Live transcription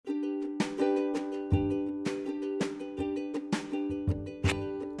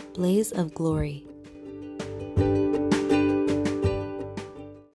Blaze of Glory.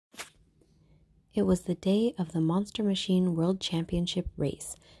 It was the day of the Monster Machine World Championship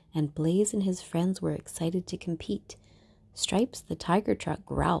race, and Blaze and his friends were excited to compete. Stripes, the tiger truck,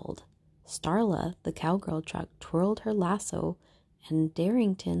 growled. Starla, the cowgirl truck, twirled her lasso, and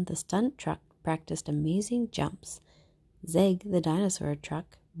Darrington, the stunt truck, practiced amazing jumps. Zeg, the dinosaur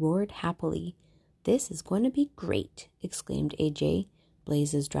truck, roared happily. "This is going to be great," exclaimed AJ,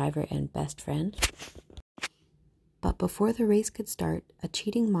 Blaze's driver and best friend. But before the race could start, a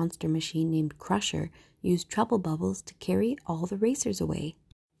cheating monster machine named Crusher used trouble bubbles to carry all the racers away.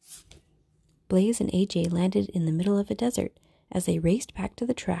 Blaze and AJ landed in the middle of a desert. As they raced back to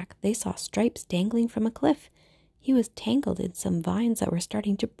the track, they saw Stripes dangling from a cliff. He was tangled in some vines that were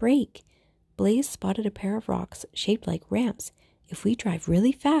starting to break. Blaze spotted a pair of rocks shaped like ramps. "If we drive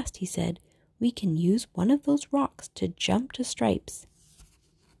really fast," he said, "we can use one of those rocks to jump to Stripes."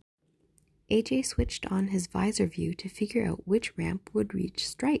 AJ switched on his visor view to figure out which ramp would reach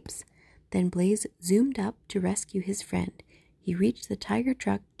Stripes. Then Blaze zoomed up to rescue his friend. He reached the tiger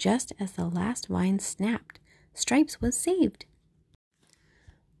truck just as the last vine snapped. Stripes was saved.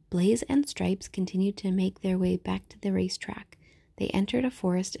 Blaze and Stripes continued to make their way back to the racetrack. They entered a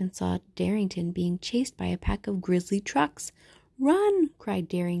forest and saw Darrington being chased by a pack of grizzly trucks. "Run!" cried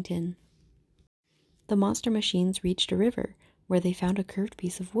Darrington. The monster machines reached a river, where they found a curved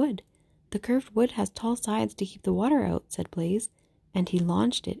piece of wood. "The curved wood has tall sides to keep the water out," said Blaze, and he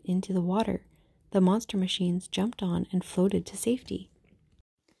launched it into the water. The monster machines jumped on and floated to safety.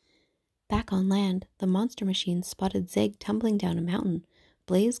 Back on land, the monster machines spotted Zeg tumbling down a mountain.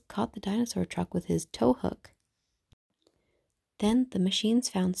 Blaze caught the dinosaur truck with his tow hook. Then the machines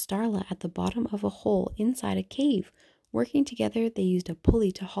found Starla at the bottom of a hole inside a cave. Working together, they used a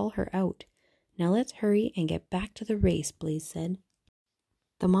pulley to haul her out. "Now let's hurry and get back to the race," Blaze said.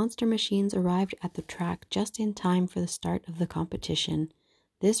 The monster machines arrived at the track just in time for the start of the competition.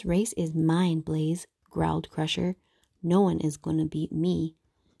 "This race is mine, Blaze," growled Crusher. "No one is going to beat me."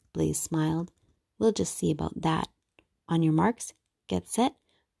 Blaze smiled. "We'll just see about that. On your marks, get set,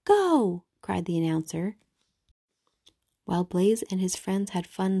 go!" cried the announcer. While Blaze and his friends had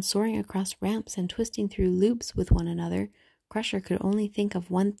fun soaring across ramps and twisting through loops with one another, Crusher could only think of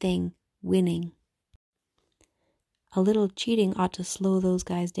one thing: winning. "A little cheating ought to slow those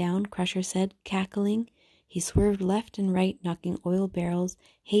guys down," Crusher said, cackling. He swerved left and right, knocking oil barrels,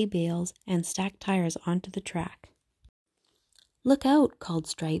 hay bales, and stacked tires onto the track. "Look out!" called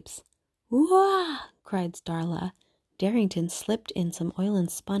Stripes. "Wah!" cried Starla. Darrington slipped in some oil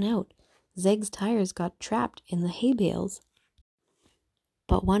and spun out. Zeg's tires got trapped in the hay bales.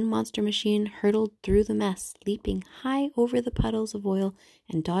 But one monster machine hurtled through the mess, leaping high over the puddles of oil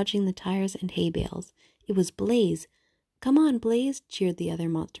and dodging the tires and hay bales. It was Blaze. "Come on, Blaze!" cheered the other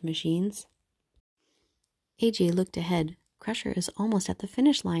monster machines. AJ looked ahead. "Crusher is almost at the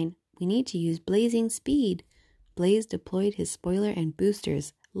finish line. We need to use blazing speed." Blaze deployed his spoiler and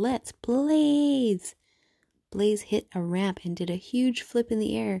boosters. "Let's blaze!" Blaze hit a ramp and did a huge flip in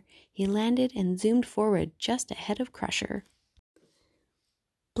the air. He landed and zoomed forward just ahead of Crusher.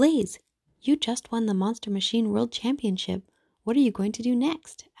 "Blaze, you just won the Monster Machine World Championship. What are you going to do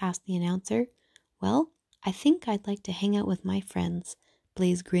next?" asked the announcer. "Well, I think I'd like to hang out with my friends."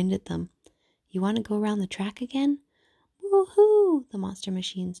 Blaze grinned at them. "You want to go around the track again?" "Woohoo!" the monster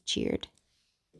machines cheered.